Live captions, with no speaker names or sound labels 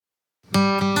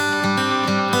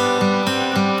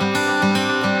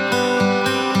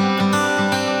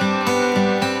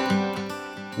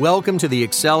Welcome to the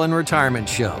Excel in Retirement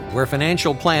Show, where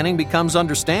financial planning becomes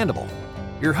understandable.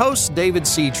 Your host, David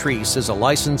C. Treese, is a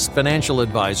licensed financial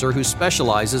advisor who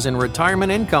specializes in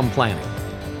retirement income planning.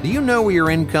 Do you know where your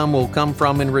income will come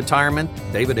from in retirement?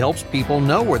 David helps people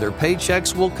know where their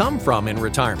paychecks will come from in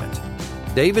retirement.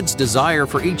 David's desire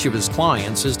for each of his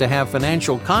clients is to have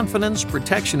financial confidence,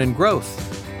 protection, and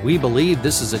growth. We believe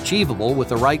this is achievable with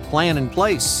the right plan in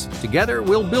place. Together,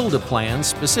 we'll build a plan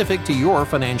specific to your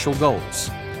financial goals.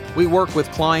 We work with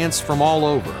clients from all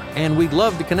over, and we'd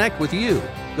love to connect with you.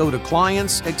 Go to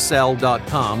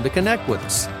clientsexcel.com to connect with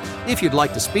us. If you'd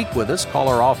like to speak with us, call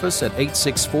our office at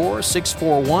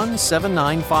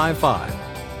 864-641-7955.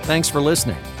 Thanks for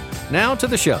listening. Now to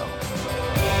the show.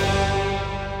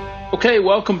 Okay,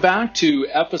 welcome back to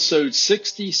episode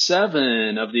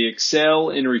 67 of the Excel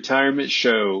in Retirement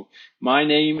Show. My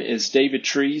name is David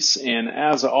Treese, and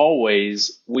as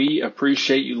always, we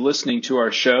appreciate you listening to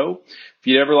our show. If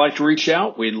you'd ever like to reach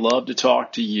out, we'd love to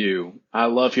talk to you. I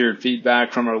love hearing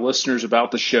feedback from our listeners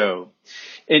about the show.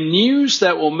 In news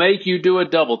that will make you do a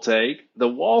double take, the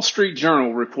Wall Street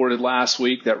Journal reported last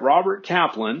week that Robert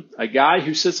Kaplan, a guy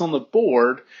who sits on the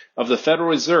board of the Federal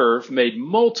Reserve, made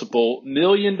multiple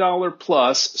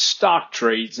million-dollar-plus stock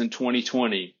trades in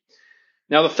 2020.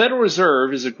 Now, the Federal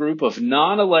Reserve is a group of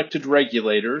non-elected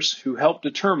regulators who help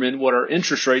determine what our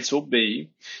interest rates will be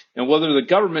and whether the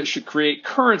government should create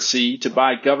currency to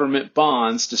buy government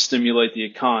bonds to stimulate the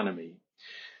economy.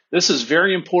 This is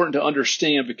very important to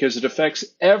understand because it affects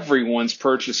everyone's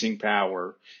purchasing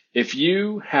power. If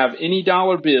you have any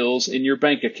dollar bills in your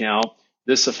bank account,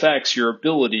 this affects your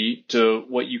ability to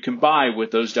what you can buy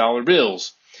with those dollar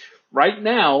bills. Right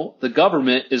now, the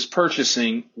government is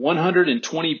purchasing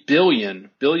 $120 billion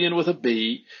with a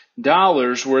B,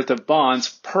 dollars worth of bonds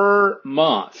per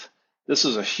month. This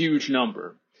is a huge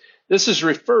number. This is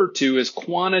referred to as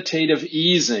quantitative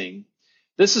easing.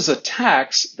 This is a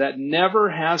tax that never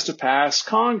has to pass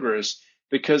Congress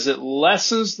because it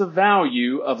lessens the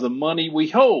value of the money we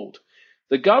hold.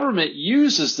 The government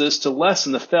uses this to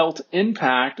lessen the felt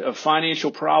impact of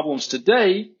financial problems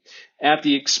today at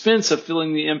the expense of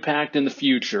feeling the impact in the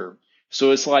future.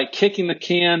 So it's like kicking the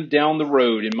can down the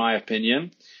road, in my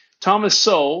opinion. Thomas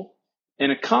Sowell,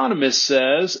 an economist,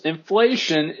 says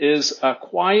inflation is a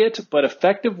quiet but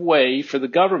effective way for the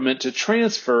government to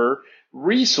transfer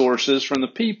resources from the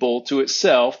people to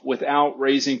itself without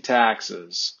raising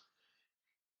taxes.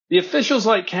 The officials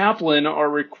like Kaplan are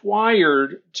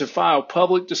required to file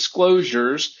public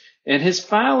disclosures, and his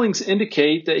filings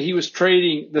indicate that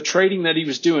the trading that he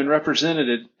was doing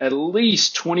represented at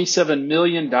least $27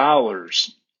 million.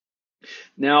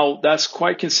 Now, that's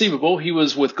quite conceivable. He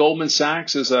was with Goldman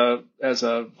Sachs as a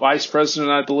vice president,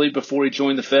 I believe, before he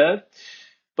joined the Fed.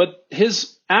 But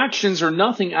his actions are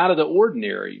nothing out of the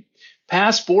ordinary.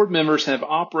 Past board members have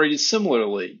operated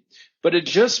similarly. But it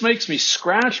just makes me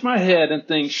scratch my head and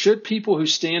think, should people who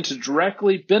stand to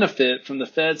directly benefit from the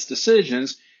Fed's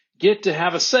decisions get to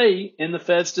have a say in the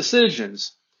Fed's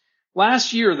decisions?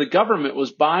 Last year, the government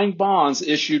was buying bonds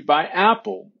issued by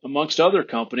Apple, amongst other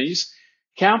companies.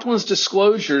 Kaplan's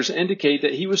disclosures indicate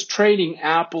that he was trading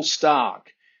Apple stock.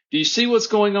 Do you see what's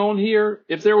going on here?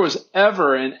 If there was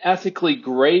ever an ethically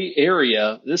gray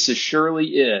area, this is surely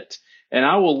it. And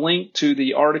I will link to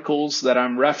the articles that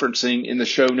I'm referencing in the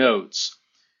show notes.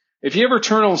 If you ever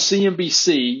turn on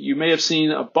CNBC, you may have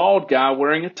seen a bald guy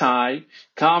wearing a tie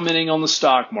commenting on the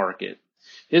stock market.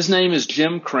 His name is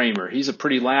Jim Cramer. He's a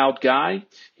pretty loud guy.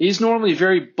 He's normally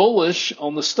very bullish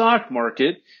on the stock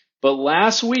market, but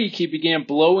last week he began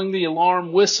blowing the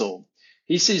alarm whistle.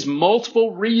 He sees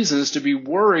multiple reasons to be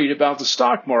worried about the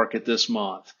stock market this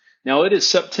month. Now, it is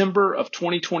September of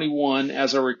 2021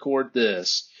 as I record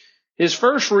this. His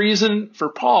first reason for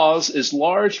pause is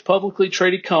large publicly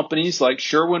traded companies like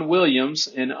Sherwin-Williams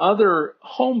and other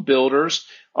home builders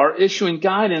are issuing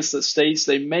guidance that states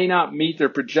they may not meet their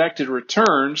projected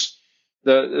returns,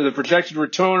 the projected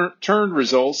return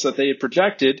results that they had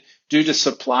projected due to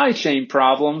supply chain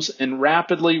problems and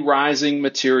rapidly rising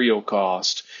material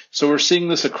cost. So we're seeing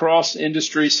this across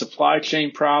industry, supply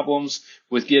chain problems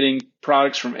with getting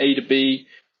products from A to B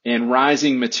and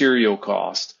rising material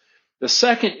cost. The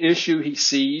second issue he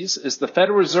sees is the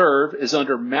Federal Reserve is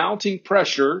under mounting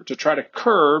pressure to try to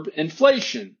curb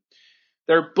inflation.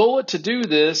 Their bullet to do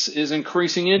this is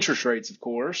increasing interest rates, of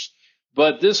course,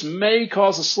 but this may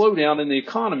cause a slowdown in the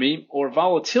economy or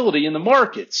volatility in the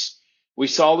markets. We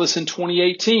saw this in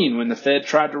 2018 when the Fed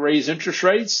tried to raise interest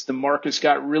rates. The markets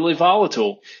got really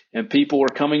volatile, and people were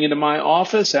coming into my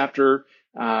office or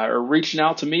reaching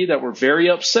out to me that were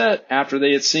very upset after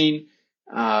they had seen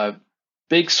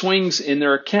big swings in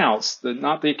their accounts,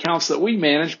 not the accounts that we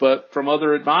manage, but from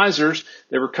other advisors.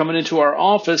 They were coming into our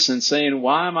office and saying,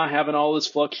 why am I having all this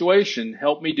fluctuation?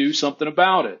 Help me do something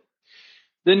about it.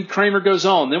 Then Cramer goes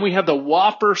on. Then we have the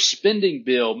whopper spending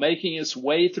bill making its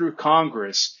way through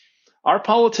Congress. Our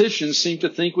politicians seem to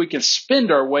think we can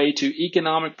spend our way to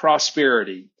economic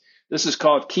prosperity. This is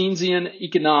called Keynesian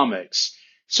economics.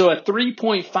 So a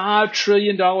 $3.5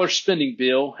 trillion spending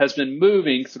bill has been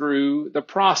moving through the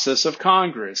process of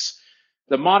Congress.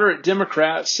 The moderate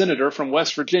Democrat senator from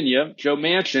West Virginia, Joe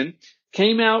Manchin,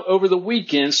 came out over the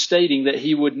weekend stating that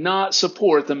he would not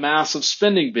support the massive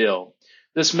spending bill.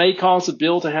 This may cause the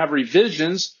bill to have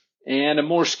revisions and a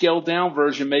more scaled down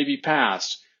version may be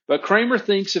passed. But Cramer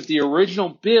thinks if the original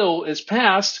bill is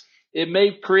passed, it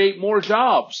may create more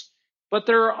jobs. But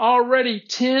there are already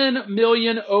 10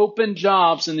 million open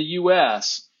jobs in the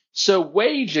U.S., so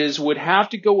wages would have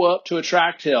to go up to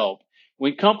attract help.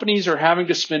 When companies are having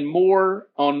to spend more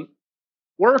on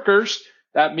workers,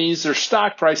 that means their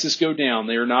stock prices go down.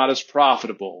 They are not as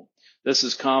profitable. This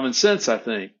is common sense, I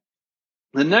think.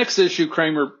 The next issue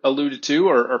Cramer alluded to,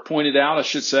 or pointed out, I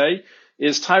should say,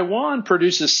 is Taiwan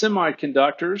produces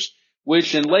semiconductors,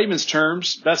 which in layman's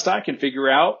terms, best I can figure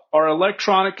out, are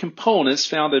electronic components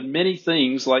found in many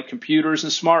things like computers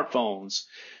and smartphones.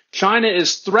 China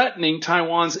is threatening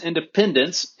Taiwan's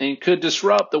independence and could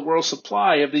disrupt the world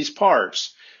supply of these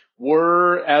parts.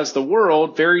 We're, as the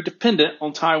world, very dependent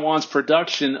on Taiwan's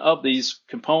production of these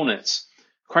components.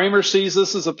 Cramer sees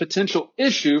this as a potential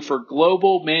issue for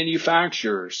global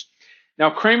manufacturers.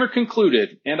 Now, Cramer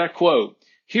concluded, and I quote,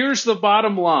 "Here's the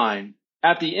bottom line.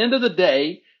 At the end of the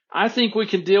day, I think we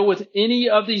can deal with any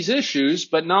of these issues,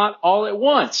 but not all at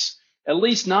once, at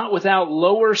least not without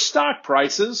lower stock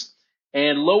prices,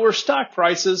 and lower stock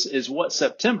prices is what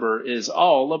September is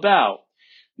all about."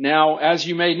 Now, as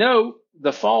you may know,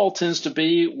 the fall tends to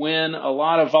be when a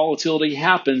lot of volatility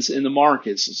happens in the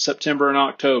markets, September and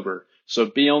October. So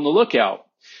be on the lookout.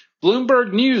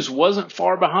 Bloomberg News wasn't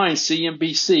far behind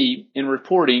CNBC in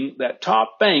reporting that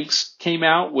top banks came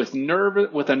out with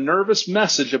a nervous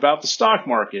message about the stock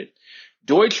market.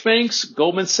 Deutsche Bank,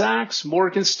 Goldman Sachs,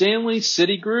 Morgan Stanley,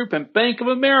 Citigroup, and Bank of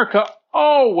America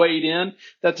all weighed in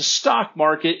that the stock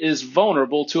market is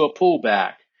vulnerable to a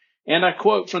pullback. And I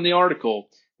quote from the article,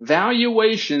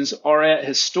 "Valuations are at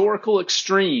historical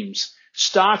extremes.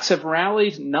 Stocks have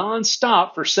rallied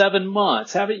nonstop for 7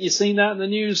 months." Haven't you seen that in the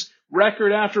news?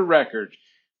 Record after record.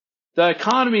 The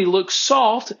economy looks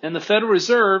soft and the Federal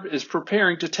Reserve is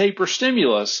preparing to taper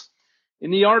stimulus. In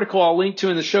the article I'll link to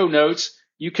in the show notes,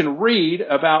 you can read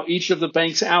about each of the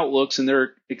bank's outlooks and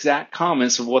their exact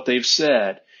comments of what they've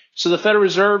said. So the Federal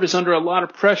Reserve is under a lot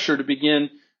of pressure to begin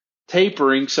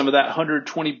tapering some of that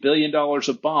 $120 billion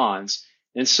of bonds.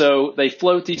 And so they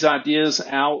float these ideas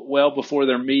out well before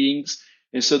their meetings.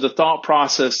 And so the thought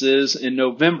process is in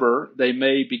November, they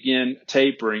may begin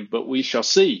tapering, but we shall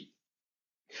see.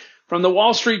 From the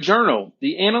Wall Street Journal,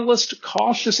 the analyst's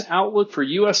cautious outlook for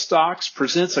U.S. stocks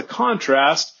presents a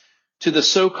contrast to the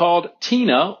so-called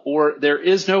TINA, or there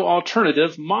is no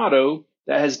alternative, motto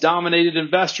that has dominated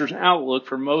investors' outlook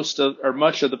for much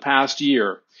of the past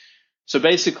year. So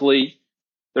basically,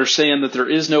 they're saying that there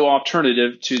is no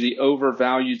alternative to the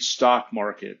overvalued stock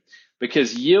market.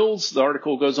 Because yields, the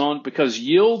article goes on, because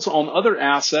yields on other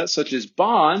assets such as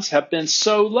bonds have been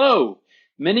so low,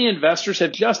 many investors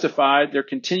have justified their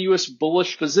continuous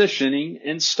bullish positioning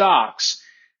in stocks.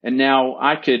 And now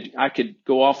I could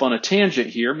go off on a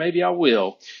tangent here. Maybe I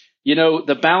will. You know,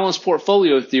 the balanced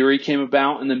portfolio theory came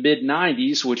about in the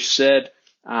mid-90s, which said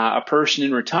a person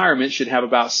in retirement should have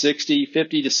about 50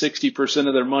 to 60%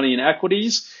 of their money in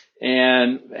equities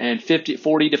and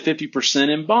 40 to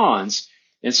 50% in bonds.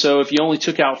 And so if you only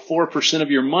took out 4%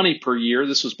 of your money per year,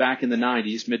 this was back in the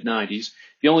 90s, mid-90s,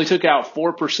 if you only took out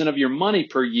 4% of your money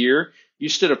per year, you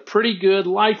stood a pretty good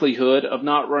likelihood of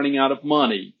not running out of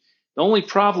money. The only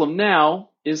problem now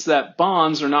is that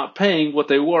bonds are not paying what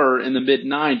they were in the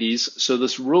mid-90s, so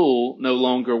this rule no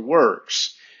longer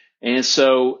works. And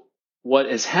so what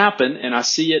has happened, and I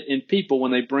see it in people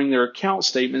when they bring their account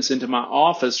statements into my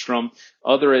office from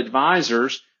other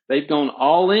advisors, they've gone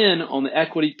all in on the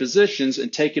equity positions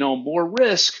and taken on more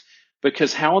risk,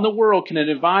 because how in the world can an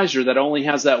advisor that only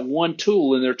has that one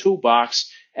tool in their toolbox,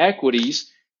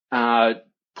 equities, put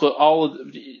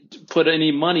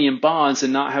any money in bonds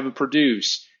and not have it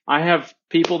produce? I have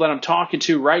people that I'm talking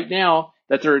to right now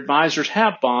that their advisors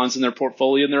have bonds in their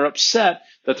portfolio and they're upset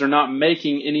that they're not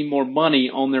making any more money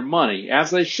on their money,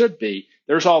 as they should be.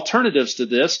 There's alternatives to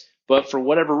this, but for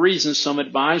whatever reason, some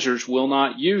advisors will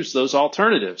not use those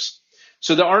alternatives.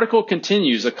 So the article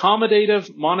continues,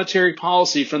 accommodative monetary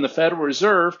policy from the Federal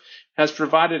Reserve has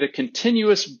provided a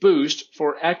continuous boost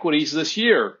for equities this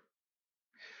year,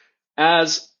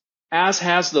 as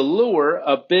has the lure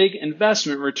of big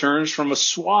investment returns from a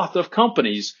swath of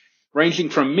companies, ranging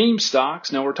from meme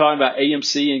stocks, now we're talking about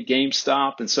AMC and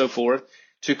GameStop and so forth,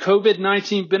 to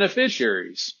COVID-19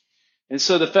 beneficiaries. And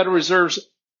so the Federal Reserve's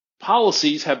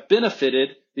policies have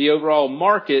benefited the overall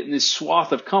market in this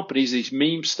swath of companies, these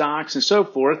meme stocks and so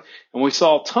forth. And we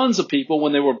saw tons of people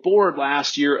when they were bored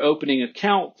last year opening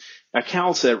accounts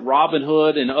at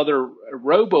Robinhood and other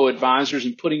robo-advisors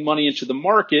and putting money into the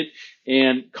market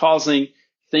and causing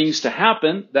things to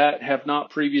happen that have not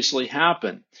previously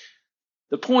happened.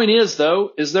 The point is,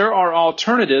 though, there are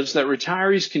alternatives that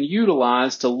retirees can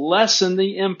utilize to lessen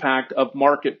the impact of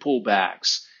market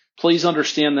pullbacks. Please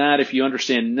understand that if you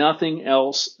understand nothing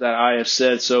else that I have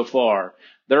said so far.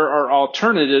 There are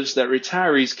alternatives that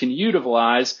retirees can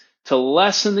utilize to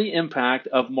lessen the impact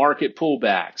of market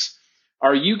pullbacks.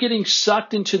 Are you getting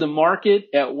sucked into the market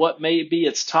at what may be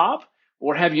its top,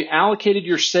 or have you allocated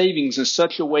your savings in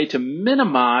such a way to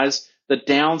minimize the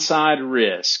downside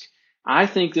risk? I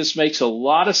think this makes a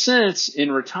lot of sense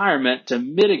in retirement to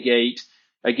mitigate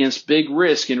against big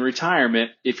risk in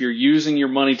retirement if you're using your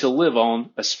money to live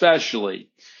on, especially,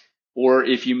 or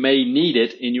if you may need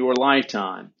it in your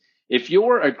lifetime. If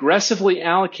you're aggressively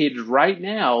allocated right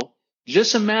now,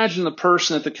 just imagine the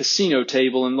person at the casino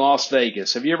table in Las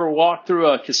Vegas. Have you ever walked through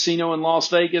a casino in Las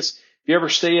Vegas? If you ever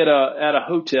stay at a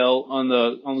hotel on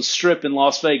the strip in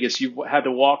Las Vegas, you've had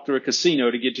to walk through a casino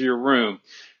to get to your room.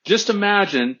 Just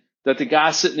imagine that the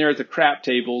guy sitting there at the crap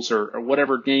tables or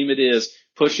whatever game it is,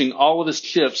 pushing all of his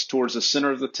chips towards the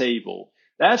center of the table.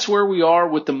 That's where we are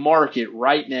with the market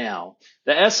right now.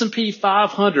 The S&P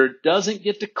 500 doesn't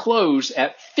get to close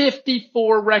at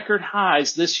 54 record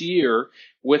highs this year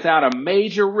without a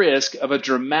major risk of a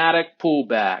dramatic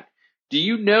pullback. Do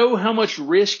you know how much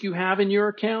risk you have in your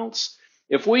accounts?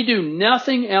 If we do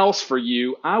nothing else for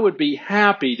you, I would be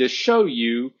happy to show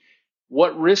you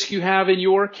what risk you have in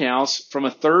your accounts from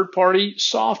a third-party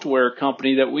software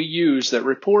company that we use that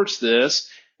reports this,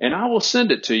 and I will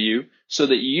send it to you so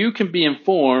that you can be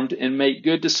informed and make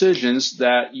good decisions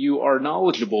that you are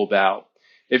knowledgeable about.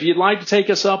 If you'd like to take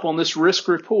us up on this risk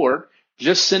report,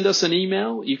 just send us an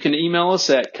email. You can email us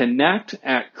at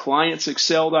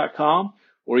connect@clientsexcel.com,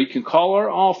 or you can call our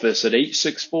office at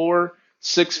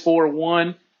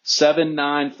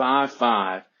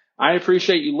 864-641-7955. I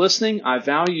appreciate you listening. I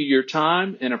value your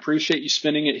time and appreciate you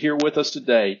spending it here with us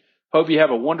today. Hope you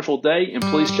have a wonderful day, and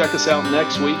please check us out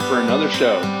next week for another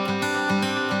show.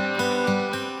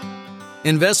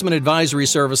 Investment advisory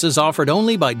services offered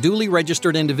only by duly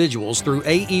registered individuals through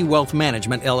AE Wealth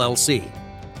Management, LLC.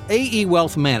 AE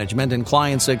Wealth Management and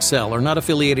Clients Excel are not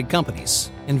affiliated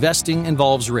companies. Investing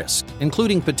involves risk,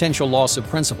 including potential loss of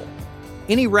principal.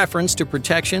 Any reference to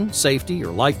protection, safety,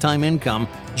 or lifetime income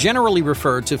generally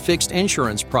refer to fixed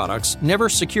insurance products, never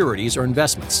securities or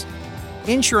investments.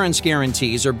 Insurance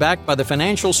guarantees are backed by the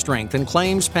financial strength and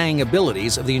claims-paying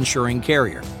abilities of the insuring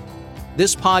carrier.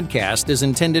 This podcast is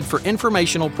intended for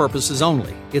informational purposes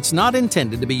only. It's not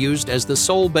intended to be used as the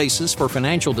sole basis for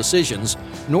financial decisions,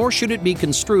 nor should it be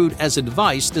construed as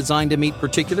advice designed to meet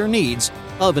particular needs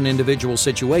of an individual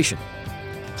situation.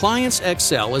 Clients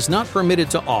Excel is not permitted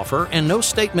to offer, and no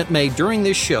statement made during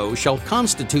this show shall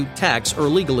constitute tax or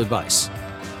legal advice.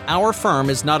 Our firm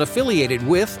is not affiliated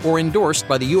with or endorsed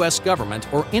by the U.S. government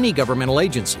or any governmental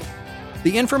agency.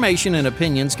 The information and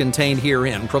opinions contained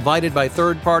herein provided by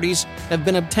third parties have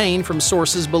been obtained from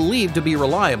sources believed to be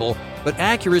reliable, but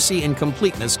accuracy and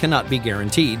completeness cannot be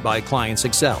guaranteed by Clients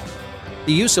Excel.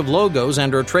 The use of logos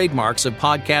and/or trademarks of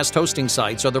podcast hosting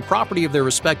sites are the property of their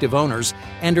respective owners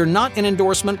and are not an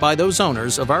endorsement by those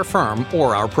owners of our firm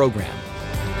or our program.